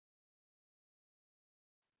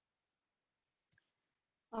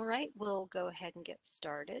All right, we'll go ahead and get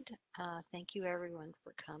started. Thank you everyone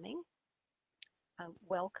for coming.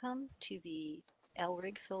 Welcome to the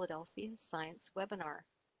LRIG Philadelphia Science Webinar.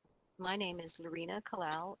 My name is Lorena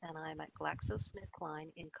Kalal and I'm at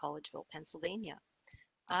GlaxoSmithKline in Collegeville, Pennsylvania.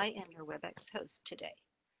 I am your WebEx host today.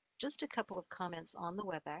 Just a couple of comments on the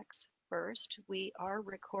WebEx. First, we are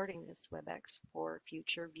recording this WebEx for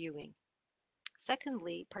future viewing.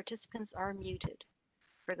 Secondly, participants are muted.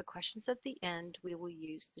 For the questions at the end, we will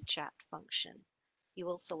use the chat function. You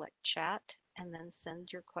will select chat and then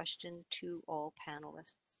send your question to all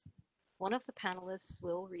panelists. One of the panelists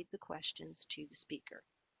will read the questions to the speaker.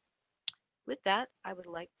 With that, I would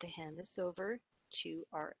like to hand this over to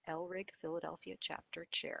our LRIG Philadelphia chapter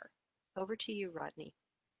chair. Over to you, Rodney.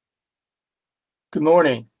 Good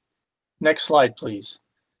morning. Next slide, please.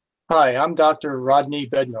 Hi, I'm Dr. Rodney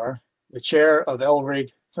Bednar, the chair of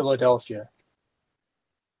LRIG Philadelphia.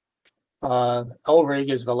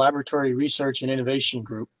 LRIG is the Laboratory Research and Innovation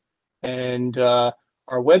Group, and our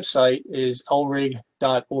website is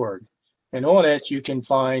lrig.org. And on it, you can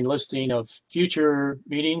find listing of future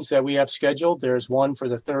meetings that we have scheduled. There's one for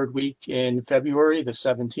the third week in February, the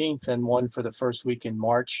 17th, and one for the first week in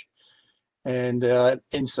March. And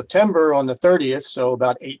in September on the 30th, so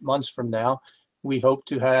about 8 months from now, we hope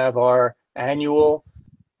to have our annual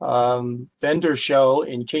vendor show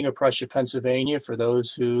in King of Prussia, Pennsylvania, for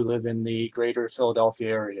those who live in the greater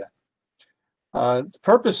Philadelphia area. The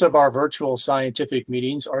purpose of our virtual scientific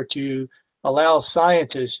meetings are to allow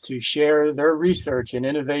scientists to share their research and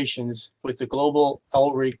innovations with the global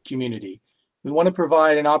LRIG community. We want to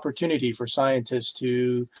provide an opportunity for scientists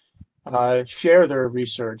to share their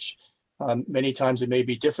research. Many times it may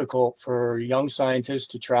be difficult for young scientists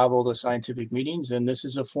to travel to scientific meetings, and this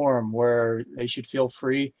is a forum where they should feel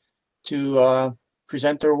free to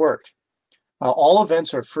present their work. All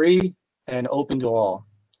events are free and open to all.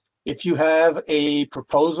 If you have a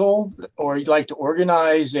proposal or you'd like to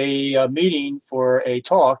organize a meeting for a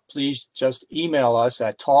talk, please just email us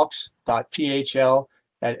at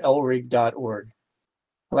talks.phl@lrig.org.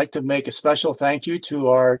 I'd like to make a special thank you to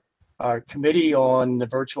our committee on the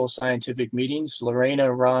virtual scientific meetings,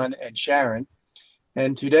 Lorena, Ron, and Sharon.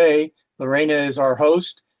 And today, Lorena is our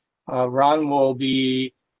host. Ron will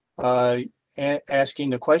be asking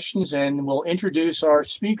the questions, and we'll introduce our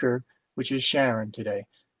speaker, which is Sharon today.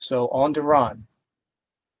 So on to Ron.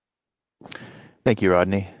 Thank you,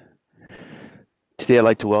 Rodney. Today, I'd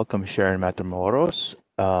like to welcome Sharon Matamoros.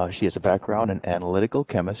 She has a background in analytical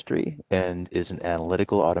chemistry and is an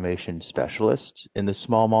analytical automation specialist in the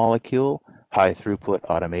small molecule high throughput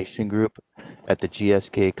automation group at the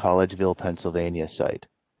GSK Collegeville, Pennsylvania site.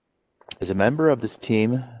 As a member of this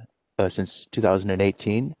team since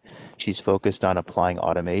 2018, she's focused on applying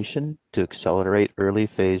automation to accelerate early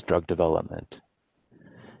phase drug development.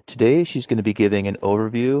 Today, she's going to be giving an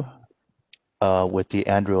overview with the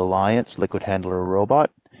Andrew Alliance liquid handler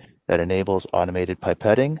robot that enables automated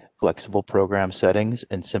pipetting, flexible program settings,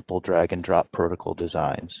 and simple drag and drop protocol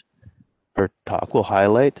designs. Her talk will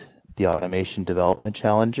highlight the automation development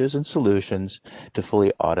challenges and solutions to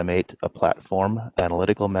fully automate a platform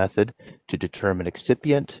analytical method to determine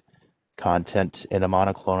excipient content in a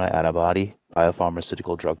monoclonal antibody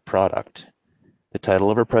biopharmaceutical drug product. The title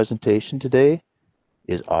of her presentation today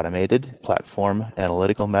is Automated Platform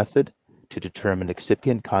Analytical Method to determine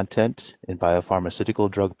excipient content in biopharmaceutical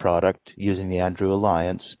drug product using the Andrew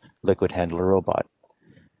Alliance liquid handler robot.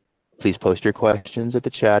 Please post your questions at the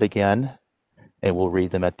chat again, and we'll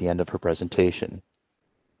read them at the end of her presentation.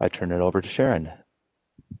 I turn it over to Sharon.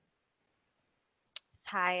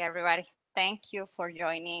 Hi, everybody. Thank you for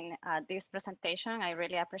joining this presentation. I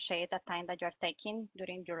really appreciate the time that you're taking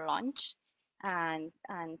during your lunch. And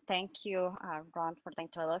thank you, Ron, for the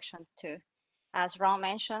introduction too. As Ron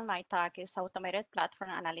mentioned, my talk is Automated Platform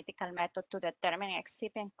Analytical Method to Determine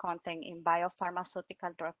Excipient Content in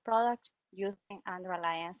Biopharmaceutical Drug Products using Andrew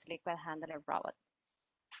Alliance Liquid Handler Robot.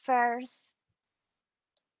 First,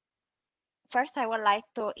 I would like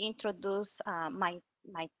to introduce my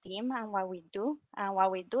team and what we do. And what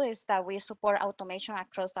we do is that we support automation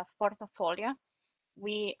across the portfolio.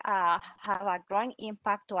 We have a growing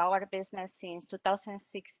impact to our business since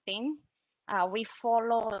 2016. We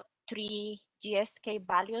follow 3 GSK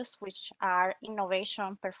values, which are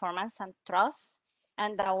innovation, performance, and trust.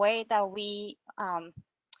 And the way that we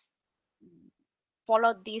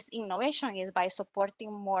follow this innovation is by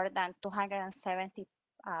supporting more than 270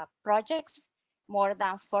 projects, more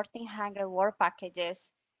than 1,400 work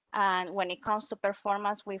packages. And when it comes to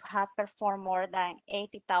performance, we have performed more than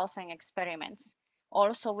 80,000 experiments.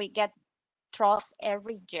 Also, we get trust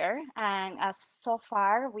every year. And as so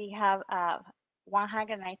far, we have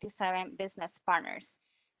 197 business partners.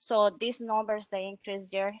 So these numbers, they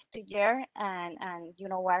increase year to year, and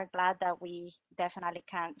we're glad that we definitely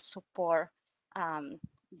can support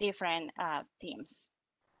different teams.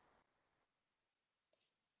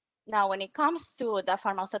 Now, when it comes to the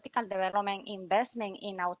pharmaceutical development investment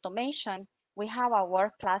in automation, we have our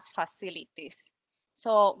world-class facilities.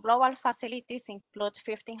 So global facilities include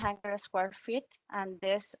 1,500 square feet, and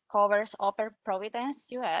this covers Upper Providence,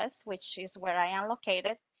 US, which is where I am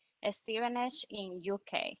located, Stevenage in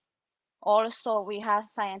UK. Also, we have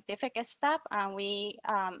scientific staff, and we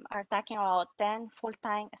are talking about 10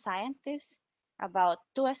 full-time scientists, about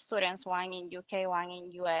 2 students, 1 in UK, 1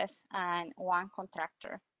 in US, and 1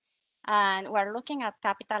 contractor. And we're looking at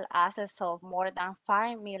capital assets of more than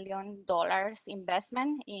 $5 million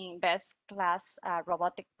investment in best-class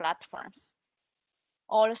robotic platforms.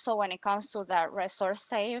 Also, when it comes to the resource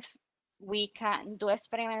safe, we can do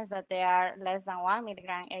experiments that they are less than 1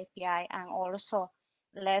 milligram API and also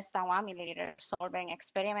less than 1 milliliter solvent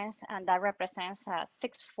experiments, and that represents a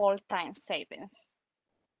 6-fold time savings.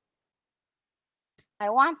 I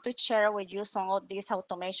want to share with you some of these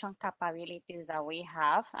automation capabilities that we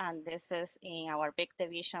have, and this is in our big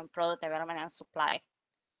division, product development and supply.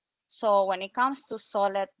 So when it comes to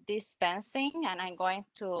solid dispensing, and I'm going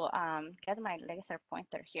to get my laser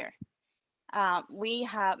pointer here. We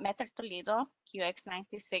have Meter Toledo,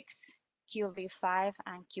 QX96, QV5,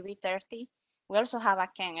 and QV30. We also have a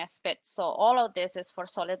Ken Spit. So all of this is for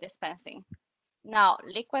solid dispensing. Now,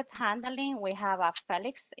 liquid handling, we have a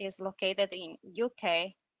Felix, is located in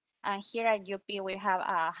UK. And here at UP, we have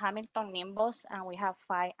a Hamilton Nimbus, and we have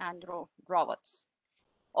 5 Andrew robots.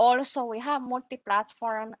 Also, we have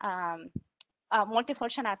multi-platform,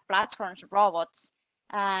 multifunctional platforms robots.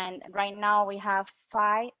 And right now we have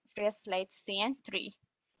 5 free slate CN3.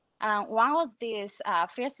 And one of these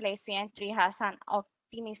free slate CN3 has an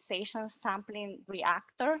optimization sampling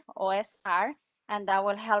reactor, OSR, and that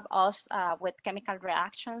will help us with chemical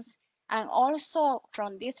reactions. And also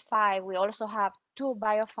from these 5, we also have 2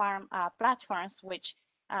 biopharm platforms, which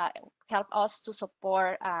help us to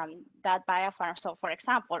support that biopharm. So for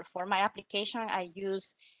example, for my application, I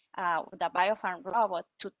use the biopharm robot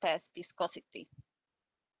to test viscosity.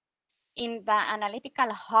 In the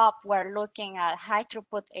analytical hub, we're looking at high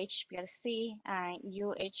throughput HPLC and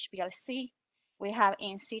UHPLC. We have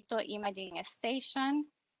in situ imaging station.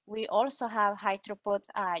 We also have high throughput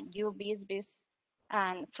UVs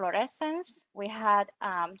and fluorescence. We had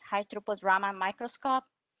high throughut Raman microscope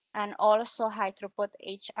and also high throughput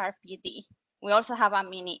HRPD. We also have a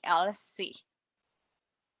mini LC.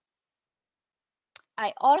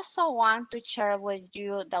 I also want to share with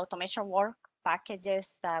you the automation work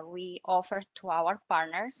packages that we offer to our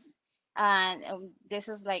partners. And this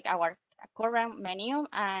is like our current menu.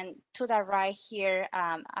 And to the right here,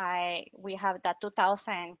 we have the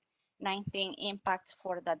 2019 impact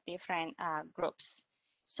for the different groups.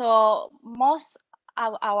 So most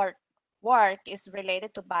of our work is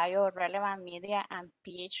related to bio-relevant media and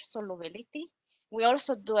pH solubility. We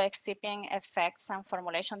also do excipient effects and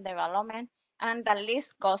formulation development, and the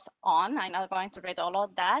list goes on. I'm not going to read all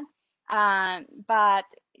of that, but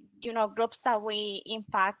groups that we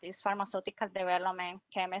impact is pharmaceutical development,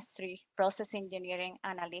 chemistry, process engineering,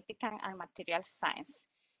 analytical, and material science.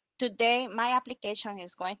 Today, my application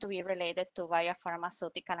is going to be related to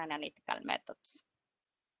biopharmaceutical analytical methods.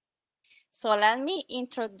 So let me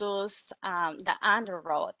introduce the Andrew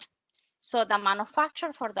robot. So the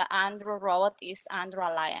manufacturer for the Andrew robot is Andrew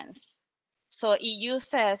Alliance. So it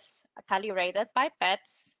uses calibrated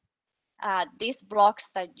pipettes. These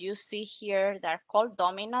blocks that you see here, they're called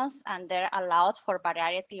dominoes, and they're allowed for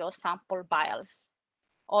variety of sample vials.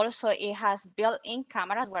 Also, it has built-in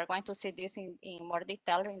cameras. We're going to see this in more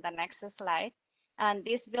detail in the next slide. And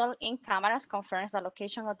these built-in cameras confirms the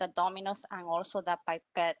location of the dominoes and also the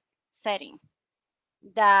pipette setting.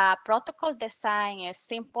 The protocol design is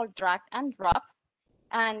simple drag and drop,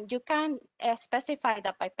 and you can specify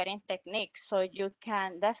the pipetting technique. So you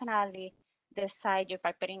can definitely decide your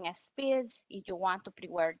pipetting speeds. If you want to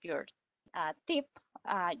pre-wear your tip,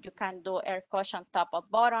 you can do air cushion top or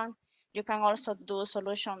bottom. You can also do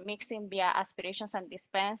solution mixing via aspirations and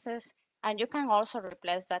dispenses. And you can also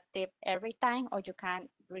replace that tip every time, or you can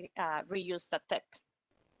reuse the tip.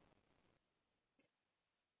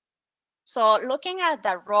 So looking at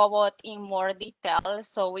the robot in more detail,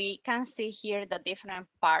 so we can see here the different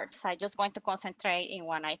parts. I'm just going to concentrate in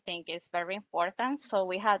one I think is very important. So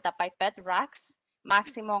we have the pipette racks,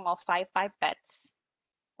 maximum of 5 pipettes.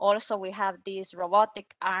 Also, we have this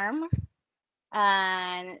robotic arm.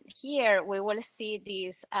 And here we will see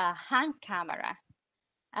this hand camera.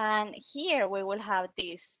 And here we will have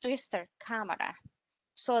this twister camera.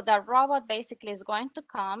 So the robot basically is going to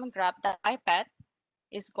come, grab the pipette,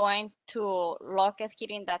 is going to lock it here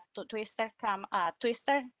in that twister,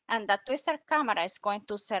 and the twister camera is going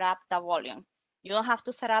to set up the volume. You don't have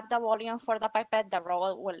to set up the volume for the pipette, the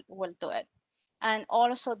robot will do it. And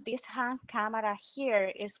also this hand camera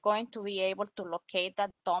here is going to be able to locate the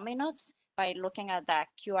dominoes by looking at the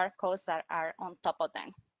QR codes that are on top of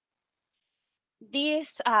them.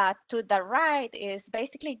 This to the right is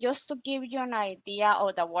basically just to give you an idea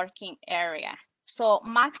of the working area. So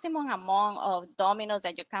maximum amount of dominoes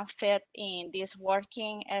that you can fit in this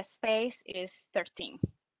working space is 13.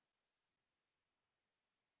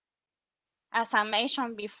 As I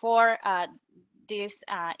mentioned before, this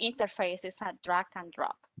interface is a drag and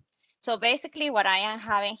drop. So basically what I am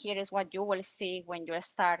having here is what you will see when you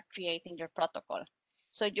start creating your protocol.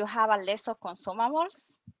 So you have a list of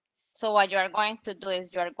consumables. So what you are going to do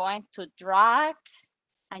is you are going to drag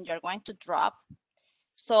and you're going to drop.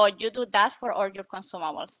 So you do that for all your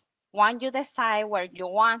consumables. Once you decide where you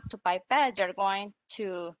want to pipette, you're going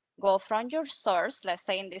to go from your source, let's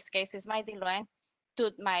say in this case is my diluent,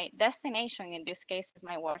 to my destination, in this case is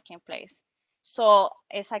my working place. So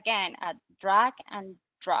it's again a drag and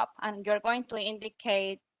drop, and you're going to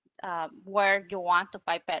indicate where you want to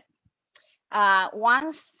pipette.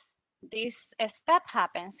 Once this step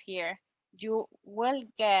happens here, you will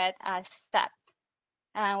get a step.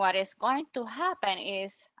 And what is going to happen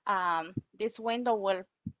is this window will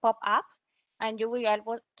pop up and you will be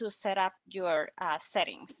able to set up your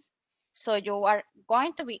settings. So you are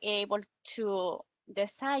going to be able to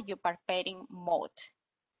decide your pipetting mode.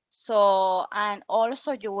 So, and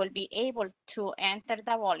also you will be able to enter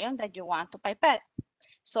the volume that you want to pipette.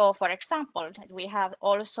 So for example, we have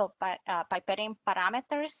also pipetting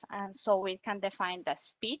parameters, and so we can define the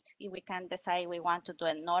speed. We can decide we want to do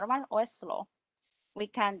it normal or slow. We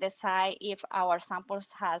can decide if our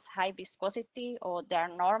samples has high viscosity or they're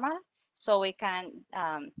normal. So we can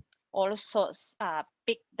also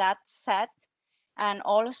pick that set. And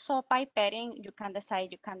also pipetting, you can decide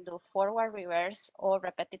you can do forward, reverse, or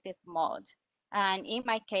repetitive mode. And in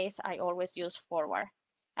my case, I always use forward.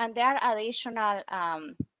 And there are additional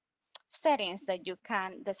settings that you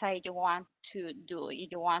can decide you want to do.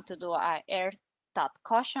 If you want to do a air top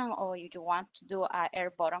caution or if you want to do a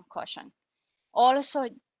air bottom caution. Also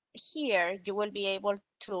here, you will be able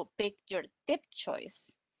to pick your tip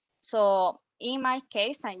choice. So in my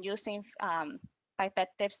case, I'm using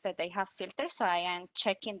pipette tips that they have filters. So I am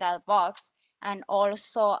checking that box. And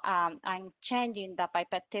also I'm changing the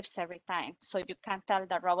pipette tips every time. So you can tell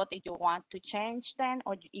the robot if you want to change them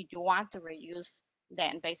or if you want to reuse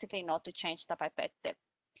them, basically not to change the pipette tip.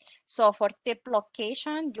 So for tip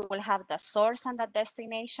location, you will have the source and the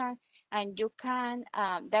destination, and you can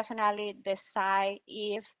definitely decide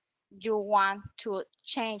if you want to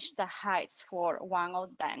change the heights for one of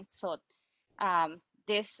them. So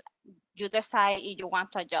this, you decide if you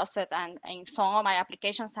want to adjust it, and in some of my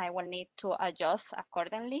applications, I will need to adjust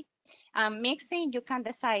accordingly. Mixing, you can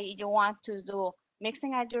decide if you want to do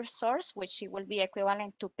mixing at your source, which it will be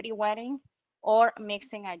equivalent to pre-wetting, or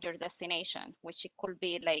mixing at your destination, which it could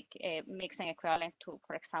be like a mixing equivalent to,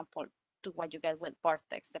 for example, to what you get with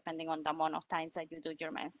Vortex, depending on the amount of times that you do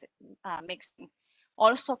your mixing.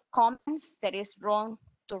 Also comments, there is room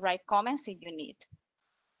to write comments if you need.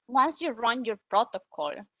 Once you run your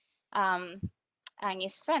protocol and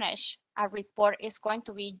it's finished, a report is going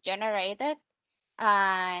to be generated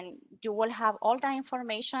and you will have all the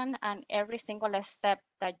information and every single step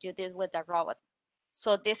that you did with the robot.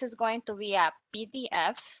 So this is going to be a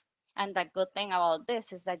PDF. And the good thing about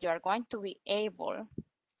this is that you are going to be able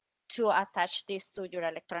to attach this to your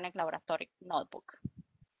electronic laboratory notebook.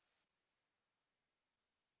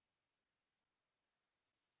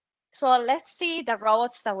 So let's see the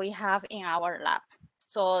robots that we have in our lab.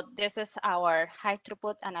 So this is our high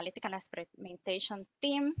throughput analytical experimentation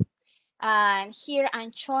team. And here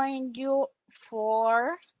I'm showing you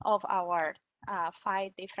 4 of our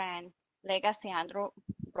 5 different legacy Andrew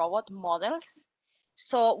robot models.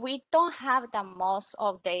 So we don't have the most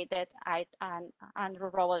updated Andrew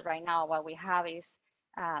robot right now. What we have is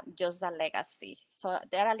just the legacy. So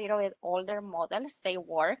they're a little bit older models. They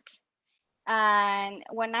work. And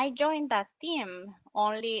when I joined that team,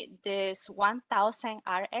 only this 1000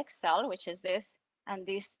 RXL, which is this, and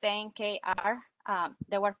this 10KR,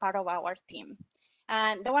 they were part of our team.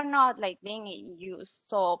 And they were not like being used.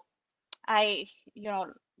 So I,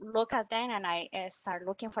 look at them and I start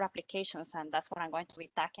looking for applications, and that's what I'm going to be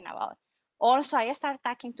talking about. Also, I started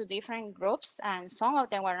talking to different groups, and some of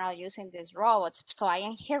them were not using these robots. So I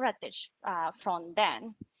inherited from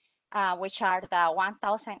them, which are the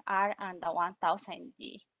 1000R and the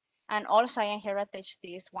 1000G. And also I inherited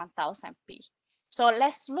this 1000P. So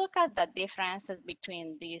let's look at the differences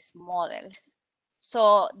between these models.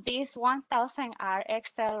 So this 1000R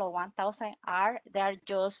XL or 1000R, they're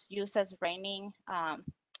just used as raining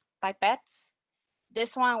pipettes.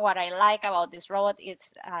 This one, what I like about this robot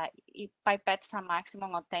is it pipettes a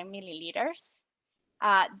maximum of 10 milliliters.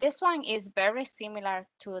 This one is very similar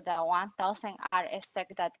to the 1000R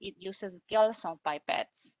except that it uses Gilson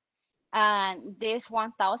pipettes. And this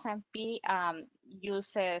 1000P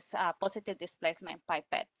uses positive displacement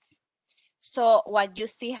pipettes. So what you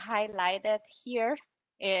see highlighted here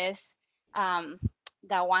is the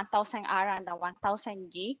 1000R and the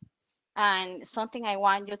 1000G. And something I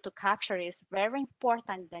want you to capture is very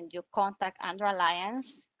important that you contact Android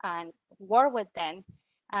Alliance and work with them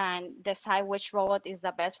and decide which robot is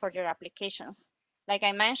the best for your applications. Like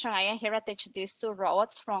I mentioned, I inherited these two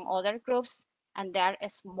robots from other groups, and they're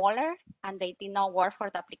smaller and they did not work for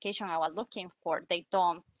the application I was looking for. They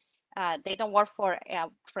don't work for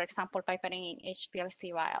example, pipetting in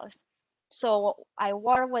HPLC vials. So I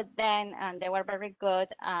worked with them and they were very good,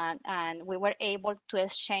 and we were able to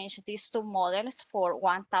exchange these two models for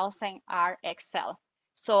 1000R XL.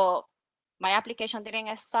 So my application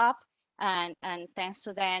didn't stop, and thanks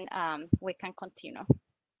to them, we can continue.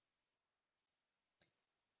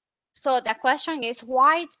 So the question is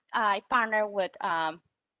why I partner with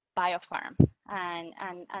Biopharm,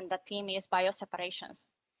 and the team is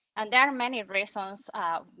bioseparations. And there are many reasons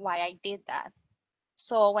why I did that.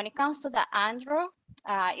 So when it comes to the Andro,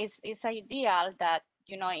 it's ideal that,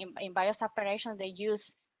 you know, in bioseparation, they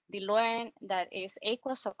use diluent that is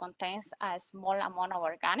aqueous or contains a small amount of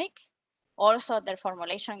organic. Also, their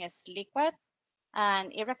formulation is liquid,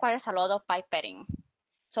 and it requires a lot of pipetting.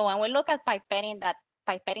 So when we look at pipetting, that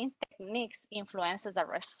pipetting techniques influences the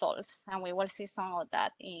results, and we will see some of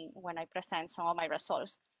that when I present some of my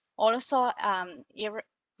results. Also, it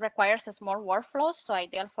requires a small workflows, so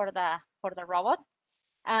ideal for the robot.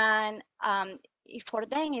 And for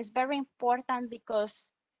them, it's very important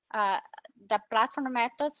because the platform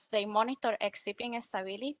methods, they monitor excipient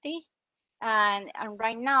stability. And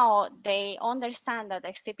right now, they understand that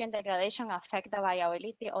excipient degradation affect the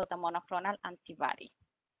viability of the monoclonal antibody.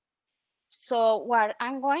 So what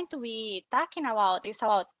I'm going to be talking about is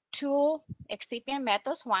about two excipient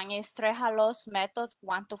methods. One is Trehalose method,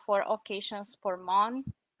 1 to 4 occasions per month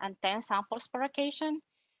and 10 samples per occasion,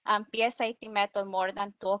 and PSAT method, more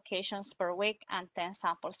than 2 occasions per week and 10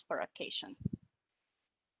 samples per occasion.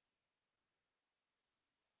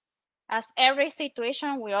 As every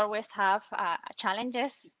situation, we always have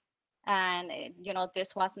challenges, and you know,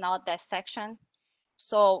 this was not the section.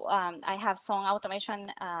 So I have some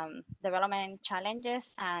automation development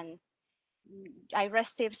challenges, and I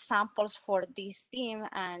received samples for this team,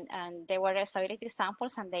 and they were stability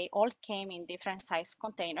samples, and they all came in different size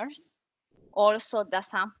containers. Also, the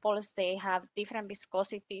samples, they have different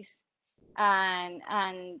viscosities,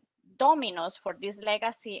 and dominoes for these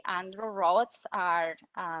legacy Andro robots are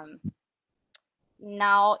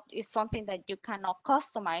now is something that you cannot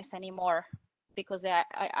customize anymore because they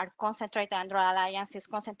are concentrated. Android Alliance is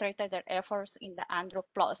concentrated their efforts in the Android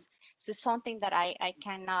Plus. So it's something that I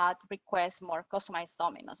cannot request more customized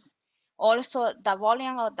dominoes. Also, the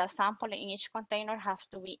volume of the sample in each container have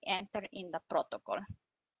to be entered in the protocol.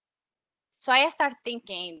 So I started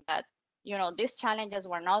thinking that, you know, these challenges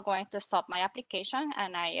were not going to stop my application,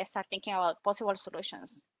 and I started thinking about possible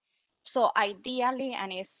solutions. So ideally,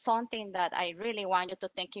 and it's something that I really want you to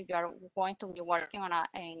think if you're going to be working on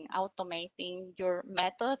in automating your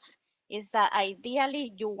methods, is that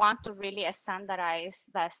ideally you want to really standardize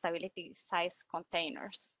the stability size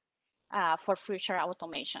containers for future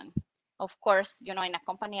automation. Of course, you know, in a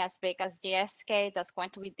company as big as GSK, that's going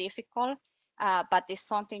to be difficult, but it's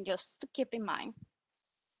something just to keep in mind.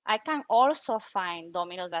 I can also find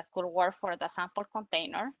dominoes that could work for the sample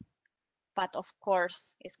container, but of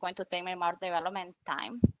course, it's going to take me more development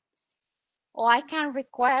time. Or I can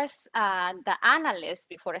request the analyst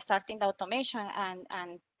before starting the automation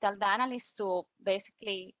and tell the analyst to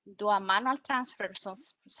basically do a manual transfer from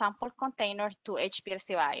sample container to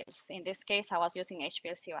HPLC vials. In this case, I was using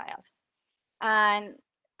HPLC vials. And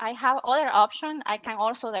I have other option. I can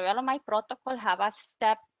also develop my protocol, have a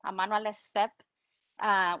step, a manual step,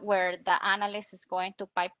 where the analyst is going to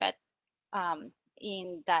pipette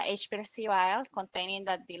in the HPLC vial containing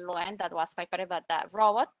the diluent that was pipetted by the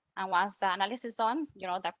robot. And once the analysis is done, you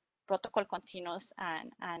know, the protocol continues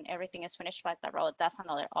and everything is finished by the robot. That's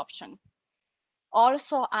another option.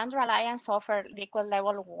 Also, Android Alliance offer liquid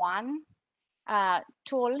level 1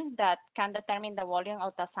 tool that can determine the volume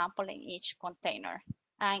of the sample in each container.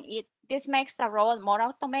 And this makes the robot more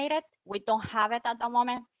automated. We don't have it at the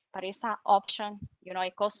moment, but it's an option. You know,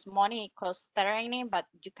 it costs money, it costs training, but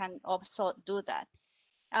you can also do that.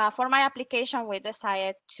 For my application, we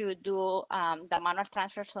decided to do the manual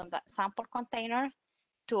transfer from the sample container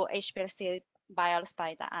to HPLC vials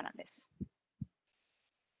by the analyst.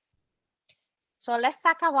 So let's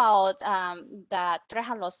talk about the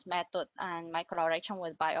trehalose method and my collaboration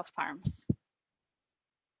with Biofarms.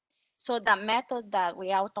 So the method that we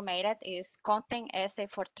automated is content assay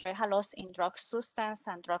for trehalose in drug substance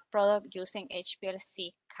and drug product using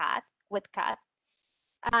HPLC CAT with CAT.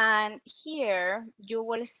 And here you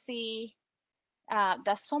will see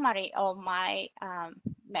the summary of my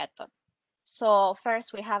method. So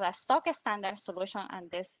first we have a stock standard solution, and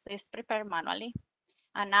this is prepared manually.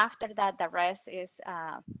 And after that, the rest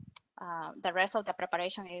of the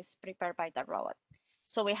preparation is prepared by the robot.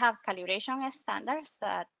 So we have calibration standards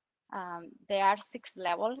that there are 6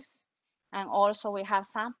 levels. And also we have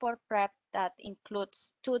sample prep that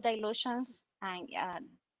includes 2 dilutions, and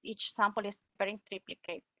each sample is prepared in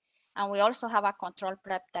triplicate. And we also have a control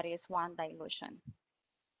prep that is 1 dilution.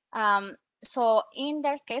 So in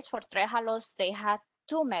their case for trehalose, they had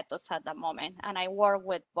 2 methods at the moment, and I work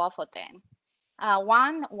with both of them.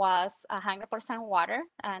 One was 100% water,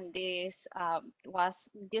 and this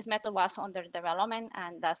method was under development,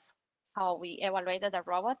 and that's how we evaluated the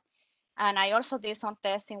robot. And I also did some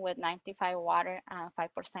testing with 95 water and 5%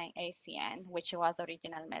 ACN, which was the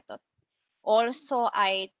original method. Also,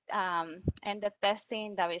 I ended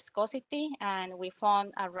testing the viscosity, and we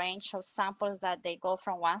found a range of samples that they go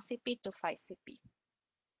from 1 CP to 5 CP.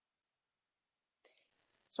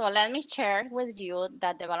 So let me share with you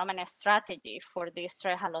the development strategy for this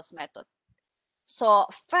trehalose method. So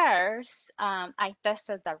first, I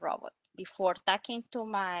tested the robot before talking to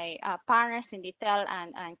my partners in detail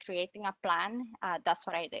and creating a plan. That's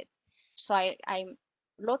what I did. So I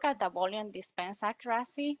look at the volume dispense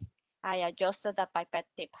accuracy. I adjusted the pipette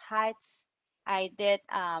tip heights. I did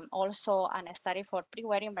also a study for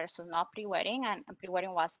pre-wetting versus not pre-wetting, and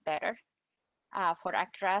pre-wetting was better for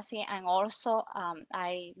accuracy. And also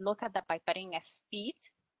I look at the pipetting speed,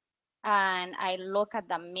 and I look at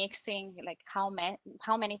the mixing, like how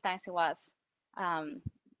many times it was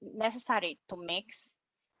necessary to mix.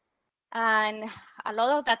 And a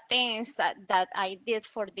lot of the things that I did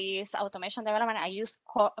for this automation development, I used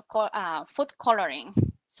food coloring.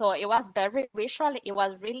 So it was very visual. It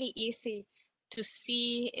was really easy to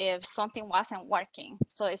see if something wasn't working.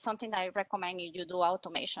 So it's something that I recommend you do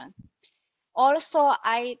automation. Also,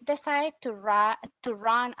 I decided to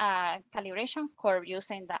run a calibration curve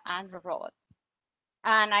using the Android robot.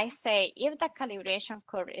 And I say, if the calibration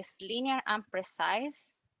curve is linear and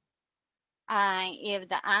precise, and if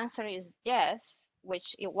the answer is yes,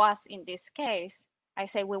 which it was in this case, I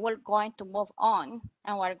say we were going to move on,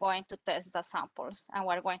 and we're going to test the samples, and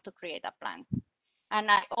we're going to create a plan. And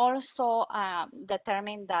I also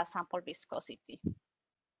determined the sample viscosity.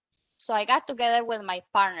 So I got together with my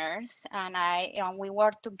partners, and we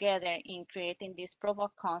worked together in creating this proof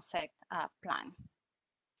of concept plan.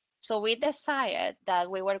 So we decided that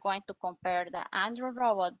we were going to compare the Android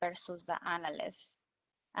robot versus the analyst,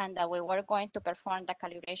 and that we were going to perform the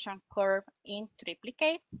calibration curve in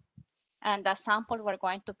triplicate, and the sample we're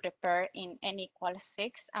going to prepare in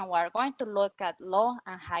N=6, and we're going to look at low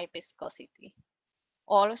and high viscosity.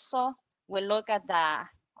 Also, we look at the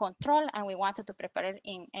control, and we wanted to prepare it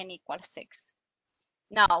in N=6.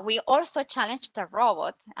 Now, we also challenged the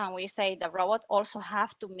robot, and we say the robot also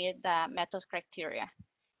have to meet the method criteria.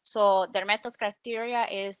 So their method criteria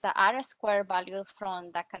is the R² value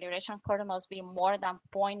from the calibration curve must be more than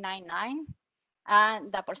 0.99,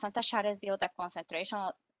 and the percentage RSD of the concentration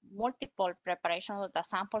of multiple preparations of the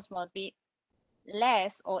samples must be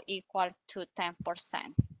less or equal to 10%.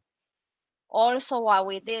 Also, what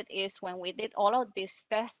we did is when we did all of this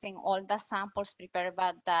testing, all the samples prepared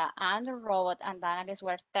by the Android robot and the analyst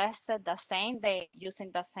were tested the same day using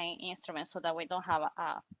the same instrument, so that we don't have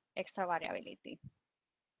extra variability.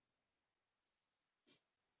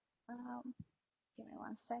 Give me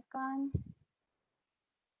 1 second.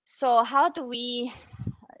 So how do we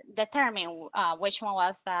determine which one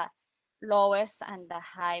was the lowest and the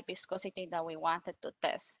high viscosity that we wanted to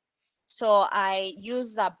test? So I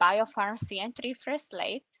use the Biopharm CN3 fresh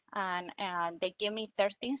slate, and they give me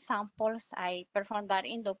 13 samples. I performed that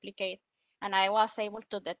in duplicate, and I was able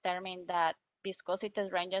to determine that viscosity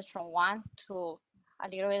ranges from 1 to a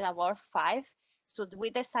little bit above 5. So we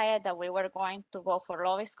decided that we were going to go for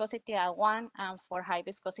low viscosity at 1 and for high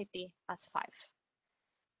viscosity as 5.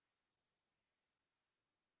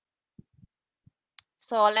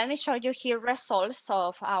 So let me show you here results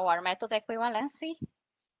of our method equivalency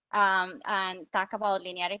and talk about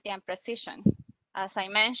linearity and precision. As I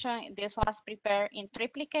mentioned, this was prepared in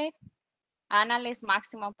triplicate, analyst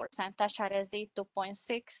maximum percentage RSD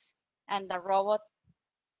 2.6, and the robot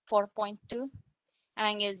 4.2.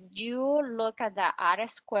 And if you look at the R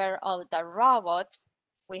square of the robot,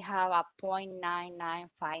 we have a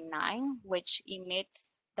 0.9959, which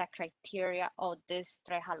meets the criteria of this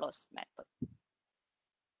Trehalose method.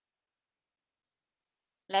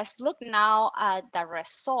 Let's look now at the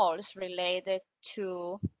results related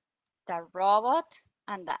to the robot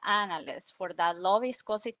and the analyst for the low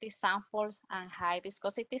viscosity samples and high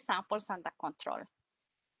viscosity samples and the control.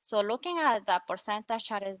 So looking at the percentage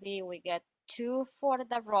RSD, we get 2 for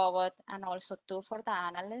the robot and also 2 for the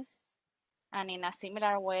analyst. And in a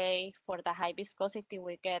similar way, for the high viscosity,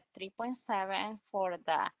 we get 3.7 for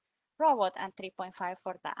the robot and 3.5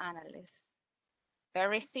 for the analyst.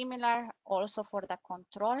 Very similar also for the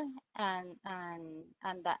control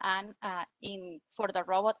for the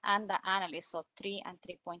robot and the analyst, so 3 and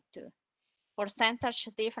 3.2. Percentage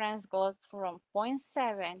difference goes from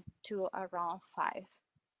 0.7 to around 5.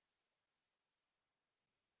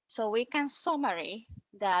 So we can summary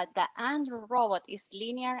that the Andrew robot is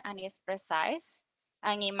linear and is precise,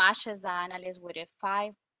 and it matches the analyst with a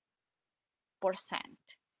 5%.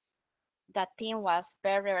 The team was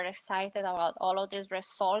very, very excited about all of these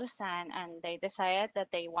results, and they decided that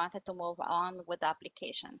they wanted to move on with the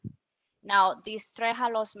application. Now, this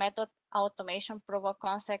Trehalose method automation proof of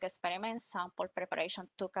concept experiment sample preparation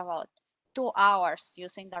took about 2 hours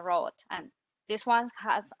using the robot, and this one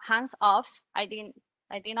has hands off. I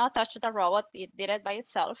did not touch the robot. It did it by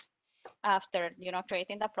itself after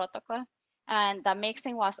creating the protocol. And the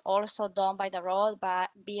mixing was also done by the robot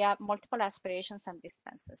via multiple aspirations and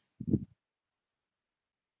dispenses.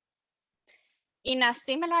 In a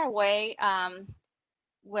similar way,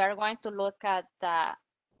 we're going to look at the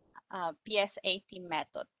PS80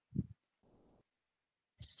 method.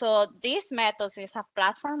 So this method is a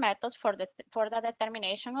platform method for the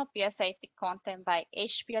determination of PS80 content by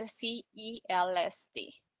HPLC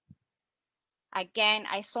ELSD. Again,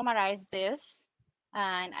 I summarize this,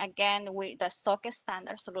 and again, the stock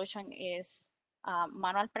standard solution is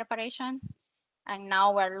manual preparation, and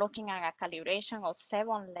now we're looking at a calibration of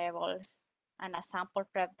 7 levels and a sample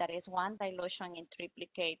prep that is 1 dilution in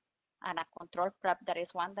triplicate and a control prep that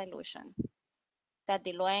is 1 dilution. The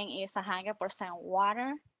diluent is 100%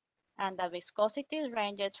 water, and the viscosity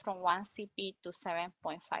ranges from 1 CP to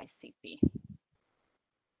 7.5 CP.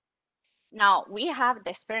 Now, we have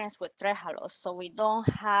the experience with Trehalose, so we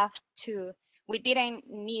didn't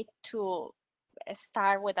need to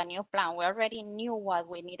start with a new plan. We already knew what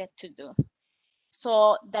we needed to do.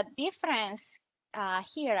 So the difference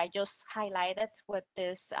here, I just highlighted with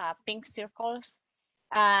these pink circles.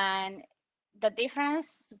 And the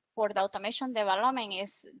difference for the automation development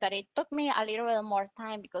is that it took me a little bit more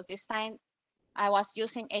time, because this time I was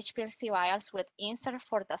using HPLC vials with insert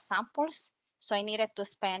for the samples. So I needed to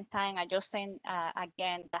spend time adjusting,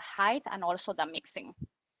 again, the height and also the mixing.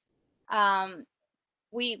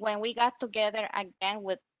 When we got together again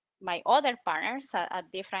with my other partners, a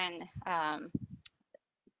different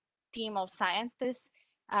team of scientists,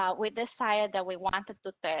 we decided that we wanted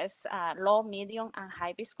to test low, medium, and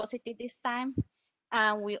high viscosity this time.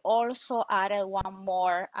 And we also added one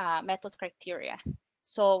more method criteria.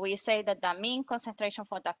 So we say that the mean concentration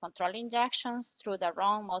for the control injections through the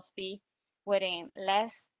run must be within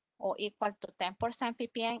less or equal to 10%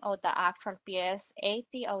 ppm of the actual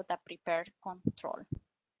PS80 of the prepared control.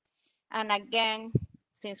 And again,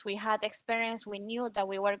 since we had experience, we knew that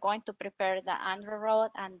we were going to prepare the Andrew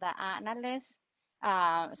robot and the analyst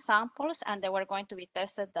samples, and they were going to be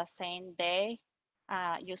tested the same day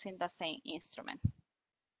using the same instrument.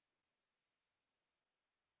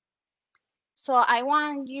 So I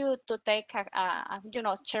want you to take,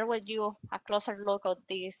 share with you a closer look at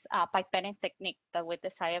this pipetting technique that we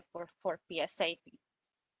decided for PS80.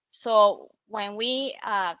 So when we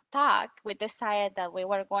talked, we decided that we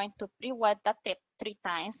were going to pre-wet the tip 3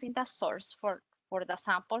 times in the source for the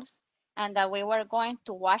samples, and that we were going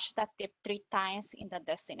to wash the tip 3 times in the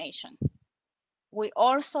destination. We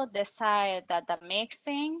also decided that the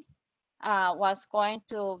mixing was going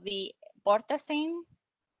to be vortexing.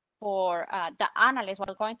 For the analyst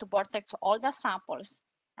was going to vortex all the samples,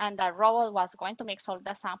 and the robot was going to mix all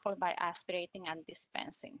the samples by aspirating and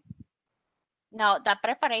dispensing. Now, the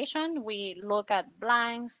preparation, we look at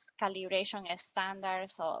blanks, calibration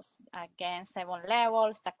standards, so again, 7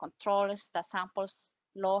 levels, the controls, the samples,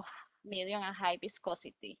 low, medium, and high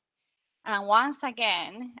viscosity. And once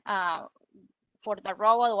again, for the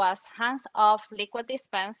robot was hands-off liquid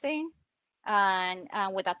dispensing and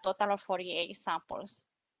with a total of 48 samples.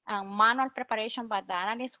 And manual preparation by the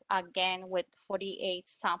analyst, again, with 48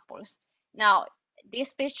 samples. Now,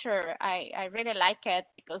 this picture, I really like it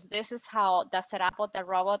because this is how the setup of the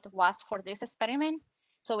robot was for this experiment.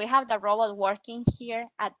 So we have the robot working here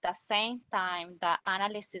at the same time the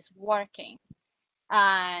analyst is working.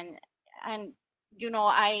 And you know,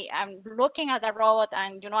 I'm looking at the robot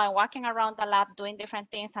and, you know, I'm walking around the lab doing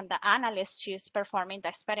different things, and the analyst, she's performing the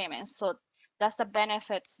experiments. So that's the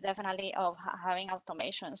benefits definitely of having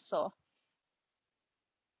automation. So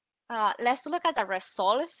let's look at the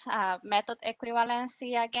results, method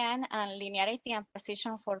equivalency again, and linearity and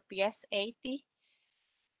precision for PS80.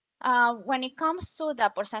 When it comes to the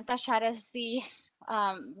percentage RSD,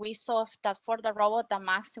 we saw that for the robot, the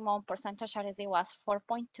maximum percentage RSD was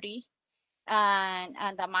 4.3.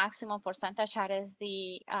 And the maximum percentage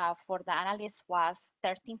RSD for the analyst was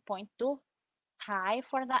 13.2, high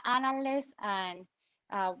for the analyst. And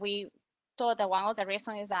we thought that one of the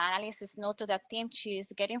reasons is the analyst is new to the team.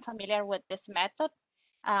 She's getting familiar with this method,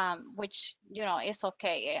 which, you know, is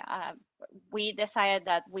okay. We decided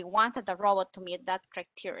that we wanted the robot to meet that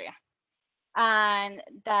criteria. And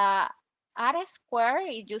the R square,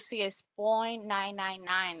 you see, is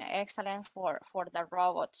 0.999, excellent for the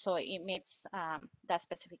robot. So it meets the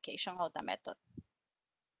specification of the method.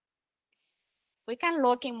 We can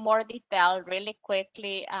look in more detail really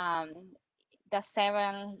quickly the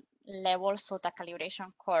 7 levels of the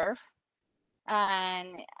calibration curve.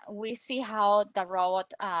 And we see how the robot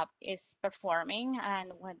is performing.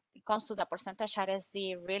 And when it comes to the percentage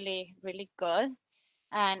RSD, really, really good.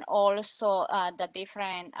 And also the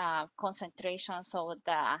different concentrations of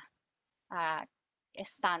the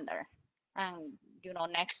standard, and, you know,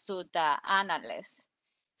 next to the analyst.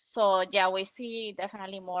 So yeah, we see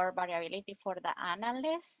definitely more variability for the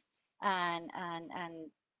analyst, and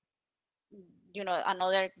you know,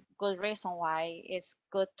 another good reason why it's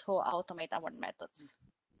good to automate our methods.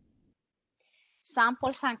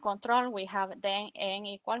 Samples and control, we have then n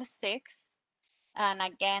equals 6. And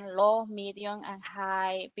again, low, medium, and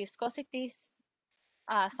high viscosities,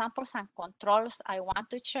 samples and controls I want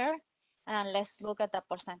to share. And let's look at the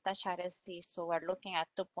percentage RSD. So we're looking at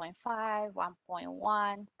 2.5,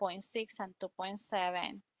 1.1, 0.6, and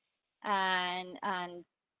 2.7. And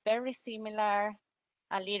very similar,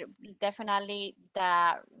 a little, definitely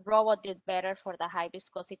the robot did better for the high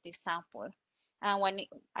viscosity sample. And when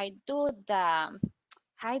I do the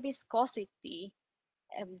high viscosity,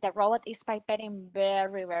 the robot is pipetting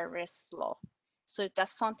very, very slow. So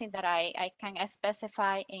that's something that I can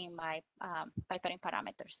specify in my pipetting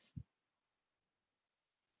parameters.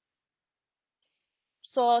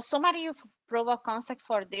 So summary of proof of concept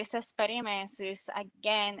for these experiments is,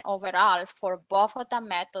 again, overall, for both of the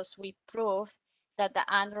methods, we prove that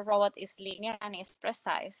the Android robot is linear and is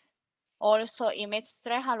precise. Also, it meets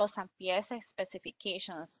thresholds and PS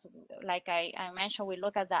specifications. Like I mentioned, we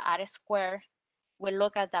look at the R square. We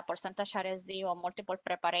look at the percentage RSD or multiple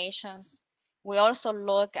preparations. We also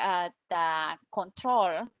look at the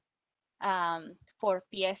control for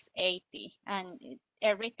PS80, and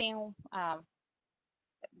everything,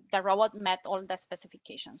 the robot met all the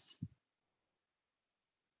specifications.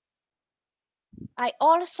 I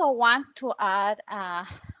also want to add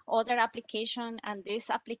other application, and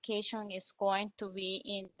this application is going to be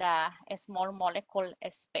in the small molecule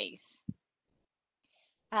space.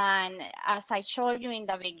 And as I showed you in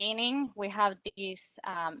the beginning, we have this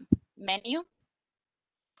menu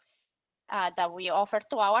that we offer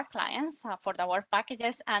to our clients for the work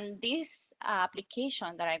packages. And this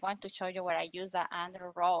application that I'm going to show you, where I use the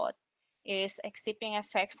Android robot, is Excipient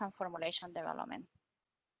effects and formulation development.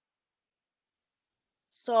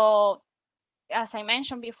 So as I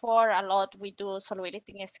mentioned before, a lot we do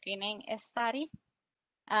solubility screening study.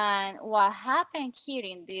 And what happened here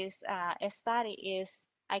in this study is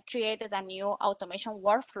I created a new automation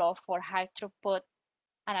workflow for high throughput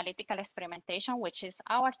analytical experimentation, which is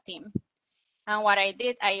our team. And what I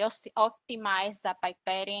did, I just optimized the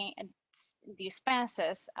pipetting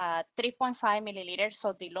dispenses 3.5 milliliters,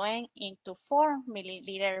 so diluting into 4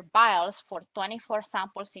 milliliter vials for 24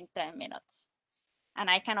 samples in 10 minutes. And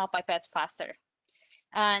I can pipette faster.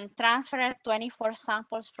 And transfer 24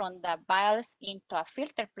 samples from the vials into a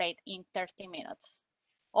filter plate in 30 minutes.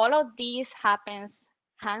 All of these happens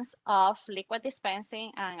hands-off liquid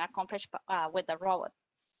dispensing and accomplished with the robot.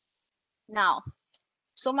 Now,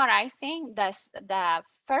 summarizing the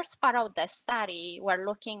first part of the study, we're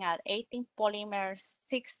looking at 18 polymers,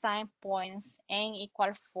 6 time points, n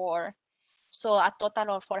equal 4. So a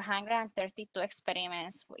total of 432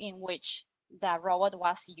 experiments in which the robot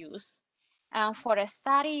was used. And for a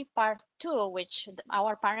study part 2, which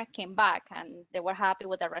our partner came back and they were happy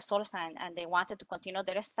with the results and they wanted to continue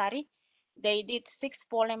their study, they did 6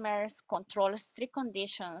 polymers, controls 3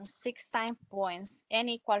 conditions, 6 time points, n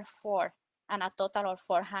equal 4, and a total of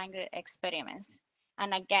 400 experiments.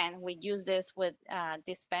 And again, we use this with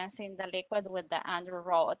dispensing the liquid with the Andrew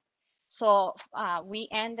robot. So we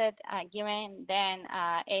ended giving then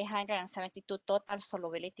 872 total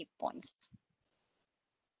solubility points.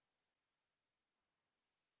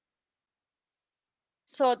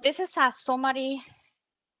 So this is a summary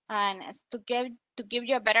and to give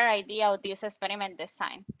you a better idea of this experiment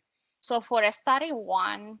design. So for a study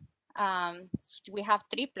 1, we have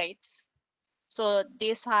 3 plates. So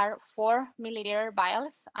these are 4 milliliter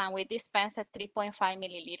vials, and we dispense at 3.5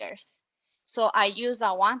 milliliters. So I use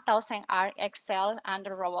a 1000 RXL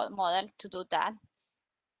Android robot model to do that.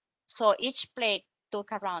 So each plate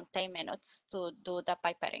took around 10 minutes to do the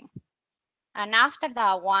pipetting. And after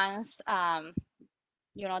that, once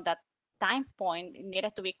that time point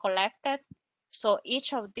needed to be collected, so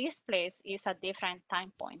each of these plates is a different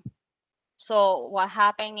time point. So what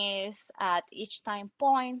happened is at each time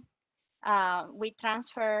point, we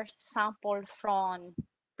transfer sample from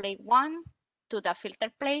plate 1 to the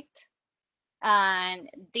filter plate. And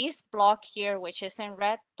this block here, which is in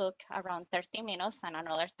red, took around 30 minutes and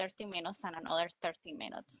another 30 minutes and another 30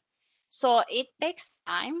 minutes. So it takes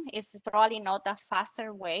time. It's probably not a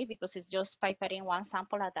faster way because it's just pipetting one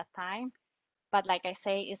sample at a time. But like I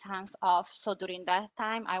say, it's hands off. So during that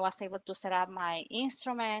time, I was able to set up my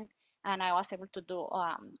instrument and I was able to do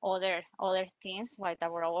other things while the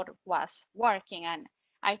robot was working. And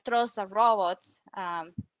I trust the robot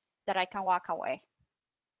that I can walk away.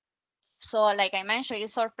 So like I mentioned,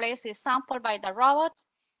 each place is sampled by the robot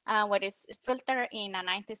where it's filtered in a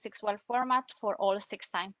 96 well format for all 6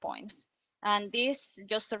 time points. And this,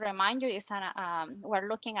 just to remind you, is we're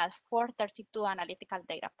looking at 432 analytical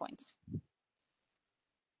data points.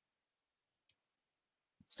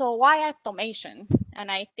 So why automation? And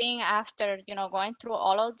I think after going through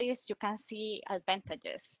all of this, you can see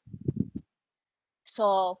advantages.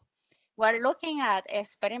 So we're looking at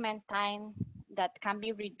experiment time that can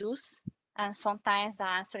be reduced, and sometimes the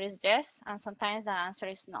answer is yes, and sometimes the answer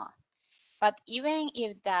is no. But even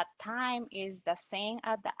if that time is the same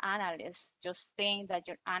as the analyst, just think that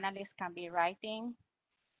your analyst can be writing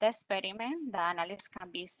the experiment, the analyst can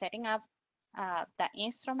be setting up the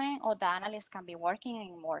instrument, or the analyst can be working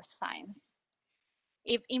in more science.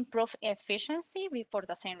 It improves efficiency for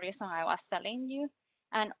the same reason I was telling you.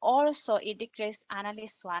 And also it decreases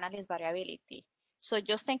analyst to analyst variability. So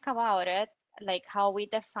just think about it, like how we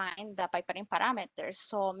define the pipetting parameters.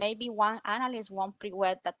 So maybe one analyst won't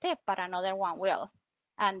pre-wet the tip, but another one will.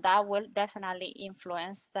 And that will definitely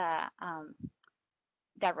influence the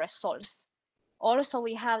results. Also,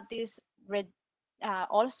 we have this,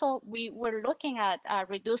 also we were looking at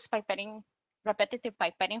reduced pipetting, repetitive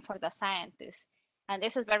pipetting for the scientists. And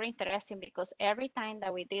this is very interesting because every time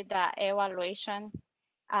that we did the evaluation,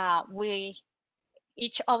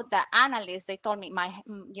 each of the analysts, they told me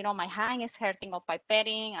my hand is hurting of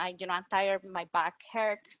pipetting. I'm tired, my back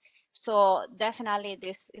hurts. So definitely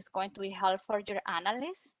this is going to be helpful for your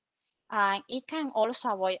analysts. It can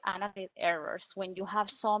also avoid analytic errors. When you have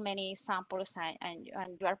so many samples and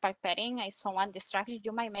you are pipetting and someone distracts you,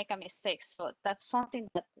 you might make a mistake. So that's something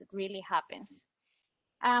that really happens.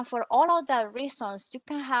 And for all of the reasons, you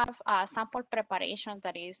can have a sample preparation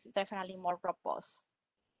that is definitely more robust.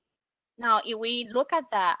 Now, if we look at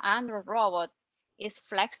the Android robot, it's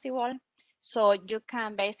flexible. So you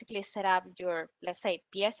can basically set up your, let's say,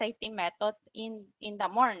 PSAT method in the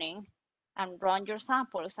morning and run your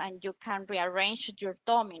samples, and you can rearrange your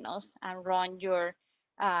dominoes and run your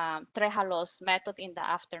Trehalose method in the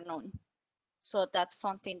afternoon. So that's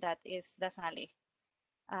something that is definitely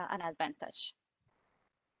an advantage.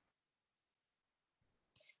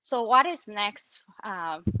 So what is next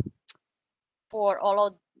for all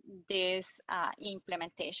of this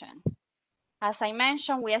implementation? As I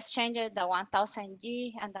mentioned, we exchanged the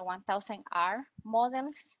 1000G and the 1000R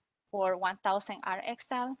models for 1000R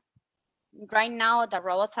XL. Right now, the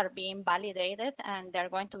robots are being validated and they're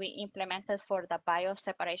going to be implemented for the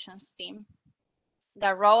bioseparations team.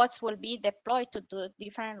 The robots will be deployed to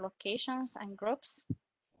different locations and groups.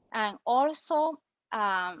 And also,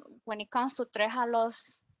 when it comes to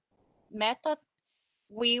Trehalose method,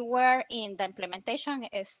 we were in the implementation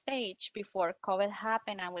stage before COVID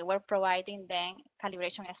happened, and we were providing them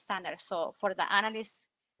calibration standards. So for the analysts,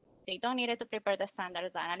 they don't need to prepare the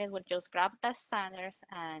standards. The analyst will just grab the standards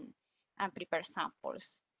and prepare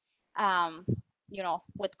samples. You know,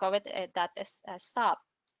 with COVID, that is stopped.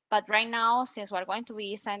 But right now, since we're going to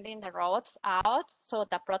be sending the robots out, so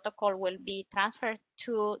the protocol will be transferred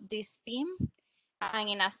to this team. And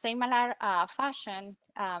in a similar fashion,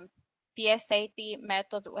 PS80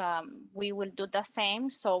 method, we will do the same.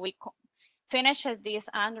 So we finish this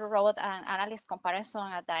Android robot and analyst comparison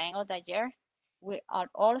at the end of the year. We are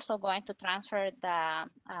also going to transfer the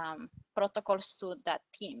protocols to that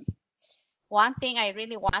team. One thing I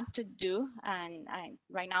really want to do, and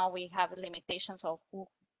right now we have limitations of who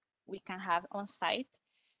we can have on site,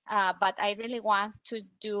 but I really want to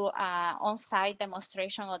do on-site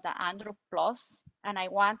demonstration of the Android Plus, and I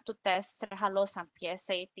want to test Trehalose and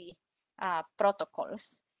PS80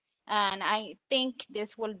 protocols. And I think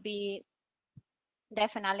this will be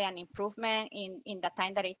definitely an improvement in the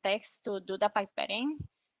time that it takes to do the pipetting,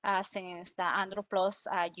 since the Android Plus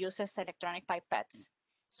uses electronic pipettes.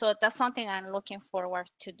 So that's something I'm looking forward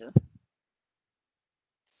to do.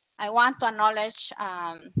 I want to acknowledge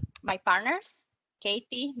my partners,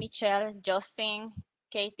 Katie, Michelle, Justin,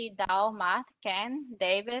 Katie, Dow, Matt, Ken,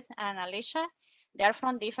 David, and Alicia. They're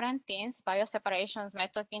from different teams: bioseparations,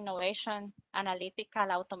 method innovation,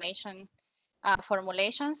 analytical, automation,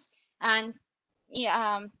 formulations. And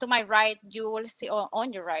to my right, you will see, or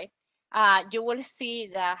on your right, you will see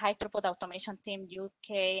the high throughput automation team,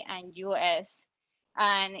 UK and US.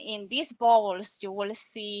 And in these bubbles, you will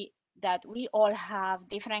see that we all have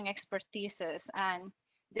different expertises. And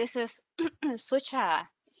this is such a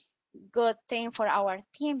good thing for our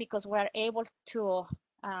team, because we're able to,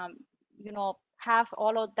 you know, have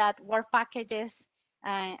all of that work packages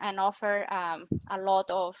and offer a lot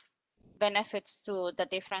of benefits to the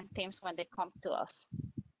different teams when they come to us.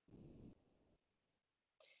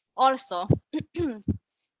 Also,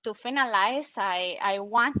 to finalize, I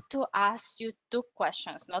want to ask you two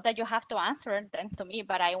questions. Not that you have to answer them to me,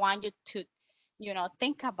 but I want you to, you know,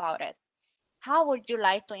 think about it. How would you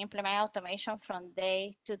like to implement automation from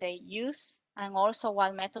day-to-day use? And also,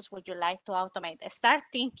 what methods would you like to automate? Start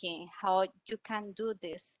thinking how you can do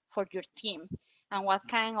this for your team, and what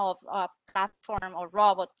kind of platform or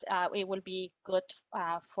robot it will be good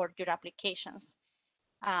for your applications.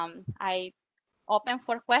 I open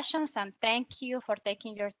for questions, and thank you for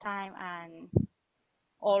taking your time and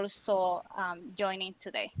also joining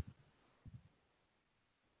today.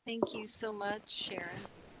 Thank you so much, Sharon.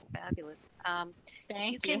 Fabulous.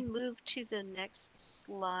 If you can move to the next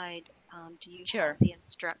slide, do you have the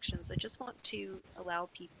instructions? I just want to allow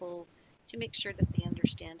people to make sure that they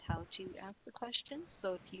understand how to ask the questions.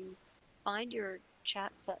 So if you find your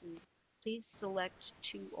chat button, please select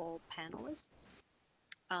to all panelists,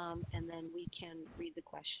 and then we can read the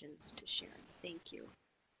questions to Sharon. Thank you.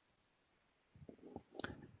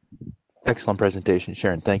 Excellent presentation,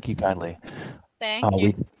 Sharon. Thank you kindly. Thank you.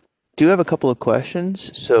 We do have a couple of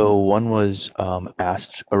questions. So one was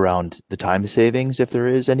asked around the time savings, if there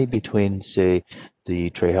is any, between, say, the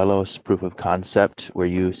Trehalose proof of concept, where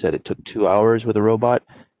you said it took 2 hours with a robot.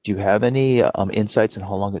 Do you have any insights on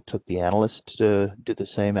how long it took the analyst to do the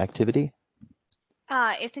same activity?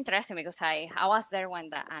 It's interesting because I was there when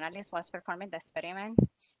the analyst was performing the experiment.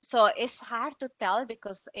 So it's hard to tell,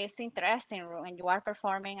 because it's interesting when you are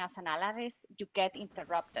performing as an analyst, you get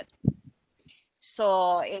interrupted.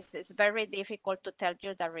 So it's very difficult to tell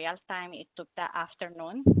you the real time it took the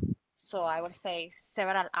afternoon. So I would say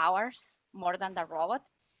several hours more than the robot,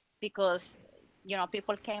 because, you know,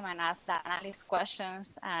 people came and asked the analyst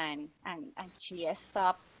questions, and she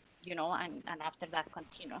stopped, you know, and after that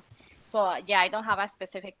continue. So yeah, I don't have a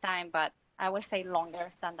specific time, but I would say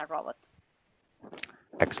longer than the robot.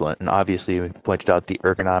 Excellent. And obviously you pointed out the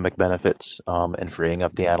ergonomic benefits and freeing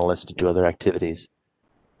up the analyst to do other activities.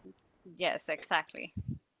 Yes, exactly.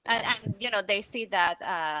 And you know, they see that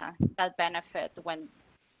that benefit when,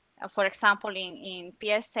 for example, in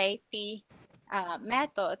PS80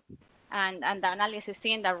 method, and the analyst is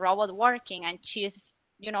seeing the robot working, and she's,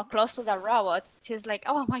 you know, close to the robot, she's like,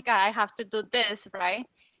 oh my God, I have to do this, right?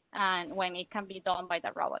 And when it can be done by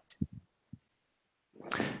the robot.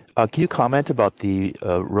 Can you comment about the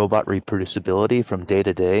robot reproducibility from day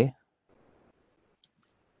to day?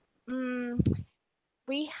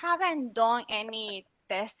 We haven't done any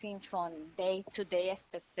testing from day to day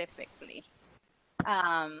specifically.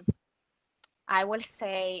 I will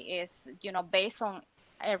say is, you know, based on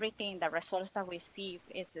everything, the results that we see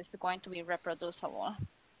is going to be reproducible.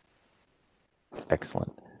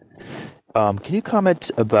 Excellent. Can you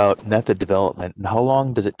comment about method development and how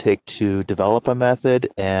long does it take to develop a method?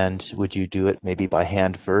 And would you do it maybe by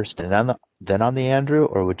hand first and then on the Andrew,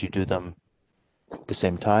 or would you do them at the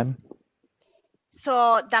same time?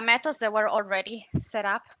 So the methods that were already set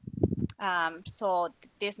up. So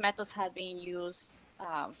these methods have been used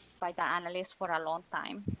by the analysts for a long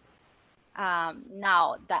time.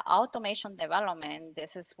 Now, the automation development,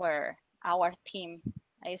 this is where our team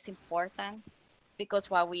is important,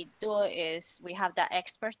 because what we do is we have the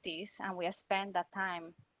expertise and we spend the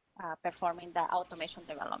time performing the automation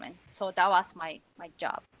development. So that was my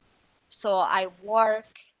job. So I work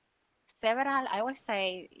several, I would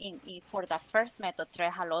say for the first method,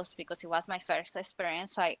 Trehalose, because it was my first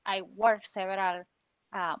experience. So I worked several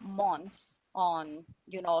months on,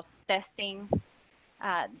 testing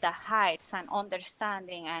the heights and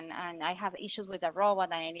understanding, and I have issues with the robot,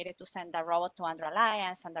 and I needed to send the robot to Andrew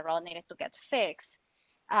Alliance, and the robot needed to get fixed.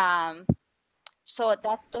 So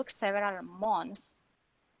that took several months.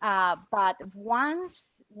 But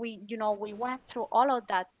once we went through all of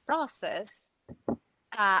that process,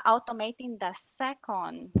 automating the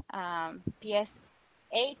second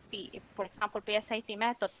PS80, for example, PS80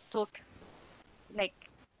 method took like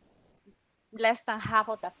less than half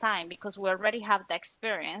of the time, because we already have the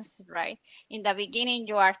experience, right? In the beginning,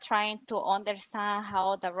 you are trying to understand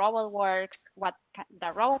how the robot works, what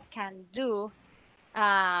the robot can do.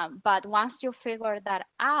 But once you figure that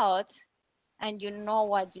out and you know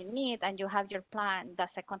what you need and you have your plan, the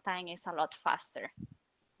second time is a lot faster.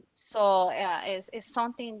 So it's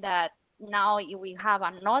something that now we have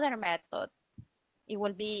another method, it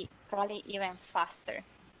will be probably even faster.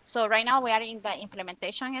 So right now we are in the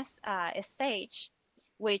implementation stage,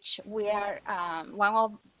 which we are, one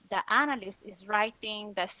of the analysts is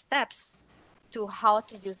writing the steps to how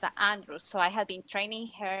to use the Andrew. So I have been training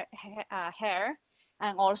her,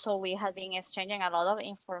 and also we have been exchanging a lot of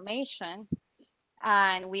information.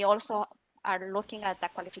 And we also are looking at the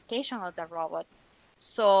qualification of the robot.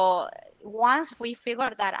 So once we figure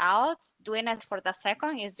that out, doing it for the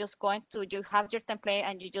second is just going to, you have your template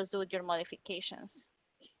and you just do your modifications.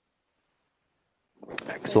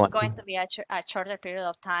 Excellent. So it's going to be a shorter period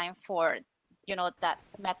of time for, that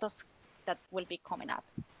methods that will be coming up.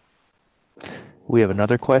 We have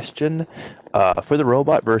another question. For the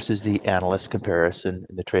robot versus the analyst comparison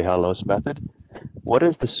in the Trehalose method, what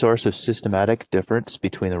is the source of systematic difference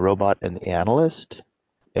between the robot and the analyst?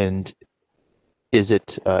 And is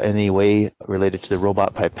it any way related to the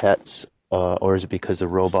robot pipettes, or is it because the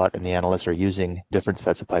robot and the analyst are using different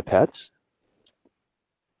sets of pipettes?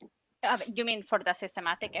 You mean for the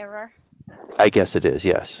systematic error? I guess it is,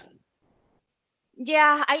 yes.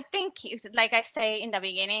 Yeah, I think, like I say in the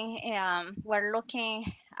beginning, we're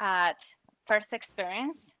looking at first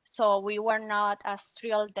experience. So we were not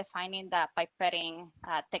still defining the pipetting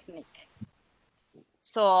technique.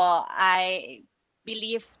 So I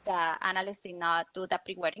believe the analyst did not do the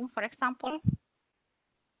pre-wetting, for example.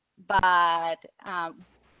 But,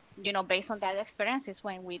 based on that experience is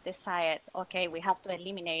when we decided, okay, we have to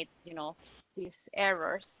eliminate, these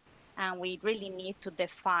errors. And we really need to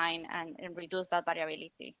define and reduce that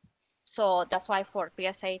variability. So that's why for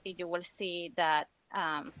PS80, you will see that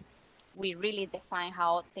we really define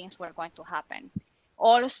how things were going to happen.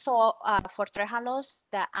 Also, for Trehalose,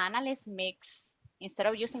 the analyst mix, instead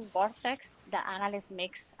of using Vortex, the analyst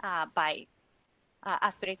mix by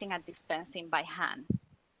aspirating and dispensing by hand.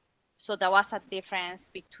 So there was a difference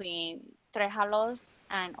between Trehalose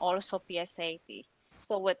and also PS80.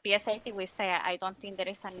 So with PS80, we say, I don't think there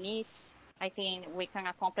is a need. I think we can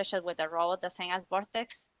accomplish it with the robot the same as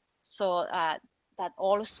Vortex. So that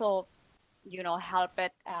also, help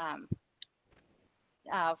it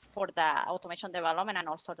for the automation development and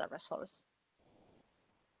also the results.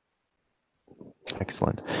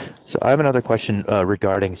 Excellent. So I have another question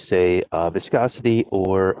regarding, say, viscosity,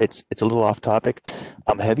 or it's a little off topic.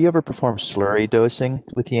 Have you ever performed slurry dosing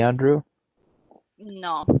with the Andrew?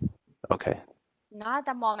 No. Okay. Not at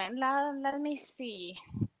the moment. Let me see.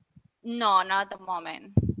 No, not at the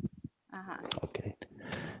moment. Okay.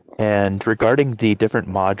 And regarding the different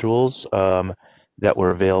modules that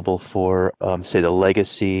were available for, say, the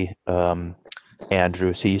legacy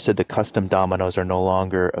Andrew, so you said the custom dominoes are no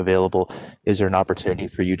longer available. Is there an opportunity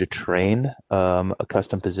for you to train a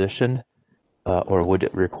custom position, or would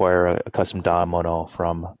it require a custom domino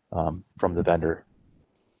from the vendor?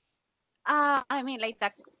 I mean, like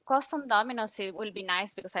the custom dominoes, it will be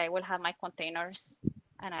nice because I will have my containers,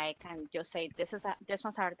 and I can just say this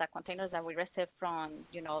ones are the containers that we received from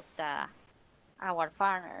our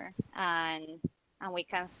partner, and we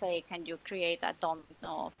can say, can you create a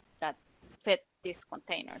domino that fit these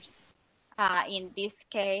containers? In this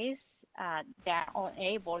case, they're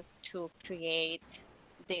unable to create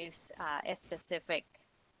these specific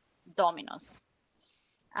dominoes.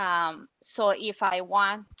 So if I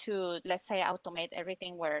want to, let's say, automate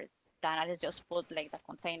everything where the analyst just put like the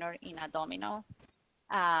container in a domino,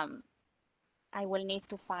 I will need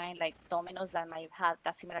to find like dominoes that might have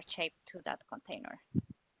the similar shape to that container.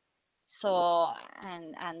 So,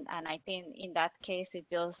 and I think in that case, it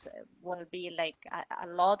just will be like a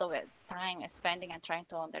lot of time spending and trying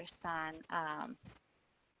to understand,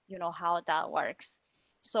 you know, how that works.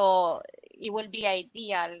 So it will be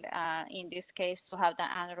ideal in this case to have the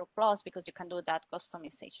Android Plus because you can do that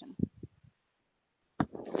customization.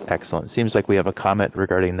 Excellent. Seems like we have a comment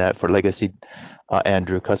regarding that for legacy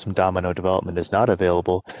Andrew. Custom domino development is not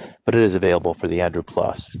available, but it is available for the Andrew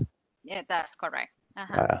Plus. Yeah, that's correct.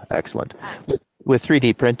 Excellent. With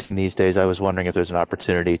 3D printing these days, I was wondering if there's an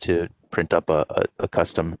opportunity to print up a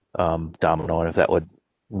custom domino and if that would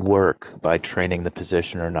work by training the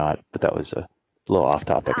position or not, but that was a little off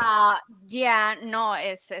topic. Yeah, no,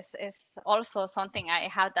 it's also something I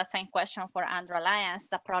had the same question for Android Alliance.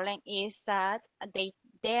 The problem is that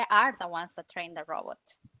they are the ones that train the robot.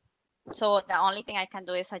 So the only thing I can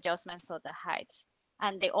do is adjustments of the heights.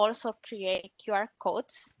 And they also create QR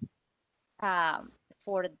codes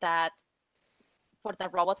for the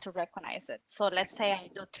robot to recognize it. So let's say I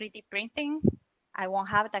do 3D printing, I won't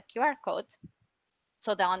have the QR code,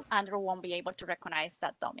 so the Android won't be able to recognize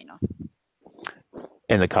that domino.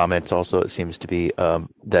 In the comments also, it seems to be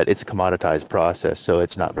that it's a commoditized process, so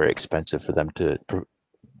it's not very expensive for them to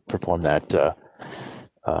perform that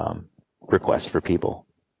request for people.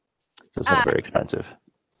 So it's not very expensive.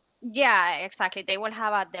 Yeah, exactly. They will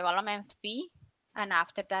have a development fee, and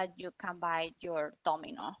after that, you can buy your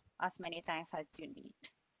domino as many times as you need.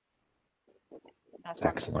 That's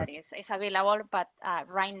something that is available, but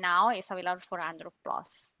right now it's available for Android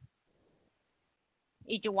Plus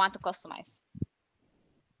if you want to customize.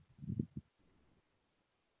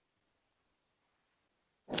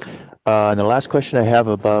 And the last question I have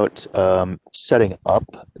about setting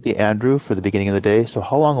up the Andrew for the beginning of the day. So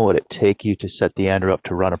how long would it take you to set the Andrew up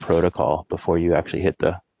to run a protocol before you actually hit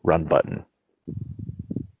the run button?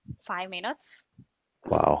 5 minutes.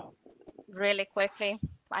 Wow. Really quickly.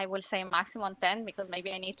 I will say maximum 10 because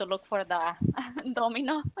maybe I need to look for the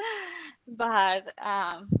domino, but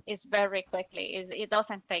it's very quickly. It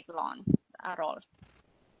doesn't take long at all.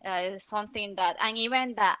 It's something that, and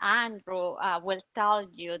even the Andrew will tell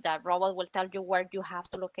you, that robot will tell you where you have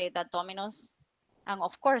to locate the dominoes. And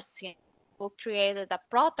of course, you created the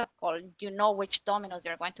protocol, you know which dominoes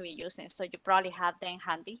you're going to be using. So you probably have them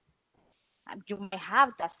handy. You may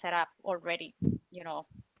have that set up already, you know,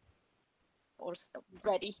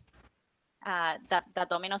 ready. The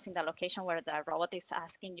dominoes in the location where the robot is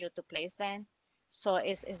asking you to place them. So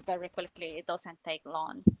it's very quickly, it doesn't take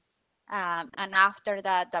long. And after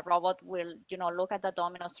that, the robot will, you know, look at the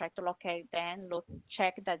dominoes, try to locate them,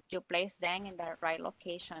 check that you place them in the right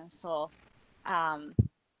location. So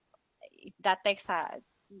that takes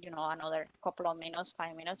another couple of minutes,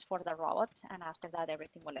 5 minutes for the robot, and after that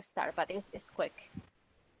everything will start. But it's quick.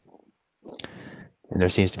 And there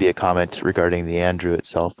seems to be a comment regarding the Andrew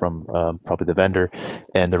itself from probably the vendor,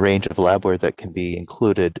 and the range of labware that can be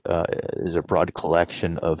included is a broad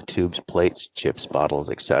collection of tubes, plates, chips, bottles,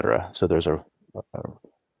 etc. So there's a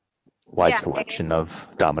wide selection of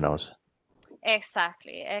dominoes.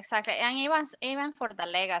 Exactly. And even for the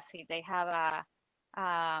legacy, they have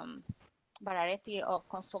a variety of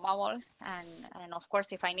consumables, and of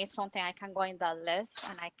course, if I need something, I can go in the list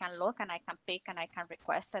and I can look and I can pick and I can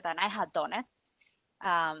request it, and I have done it.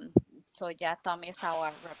 So yeah, Tom is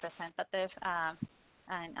our representative,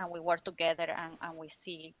 and we work together and we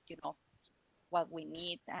see, you know, what we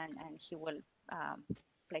need, and he will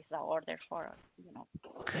place the order for, you know,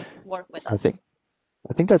 work with us.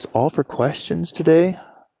 I think that's all for questions today.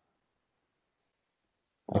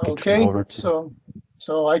 Okay,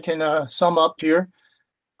 so I can sum up here.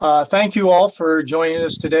 Thank you all for joining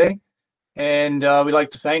us today, and we'd like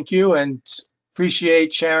to thank you and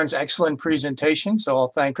appreciate Sharon's excellent presentation, so I'll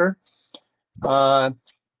thank her.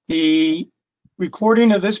 The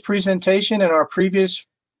recording of this presentation and our previous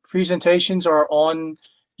presentations are on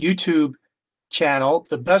YouTube channel.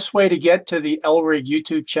 The best way to get to the LRIG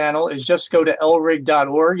YouTube channel is just go to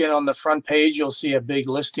lrig.org, and on the front page you'll see a big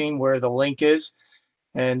listing where the link is.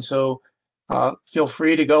 And so feel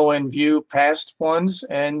free to go and view past ones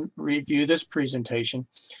and review this presentation.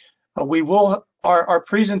 Our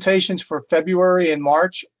presentations for February and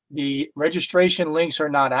March, the registration links are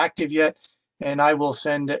not active yet, and I will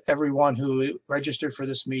send everyone who registered for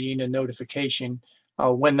this meeting a notification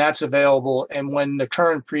when that's available and when the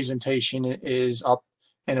current presentation is up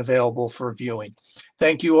and available for viewing.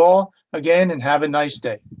 Thank you all again and have a nice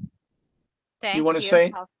day. Thank You want to you. say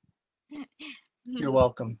it? You're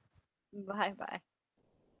welcome. Bye bye.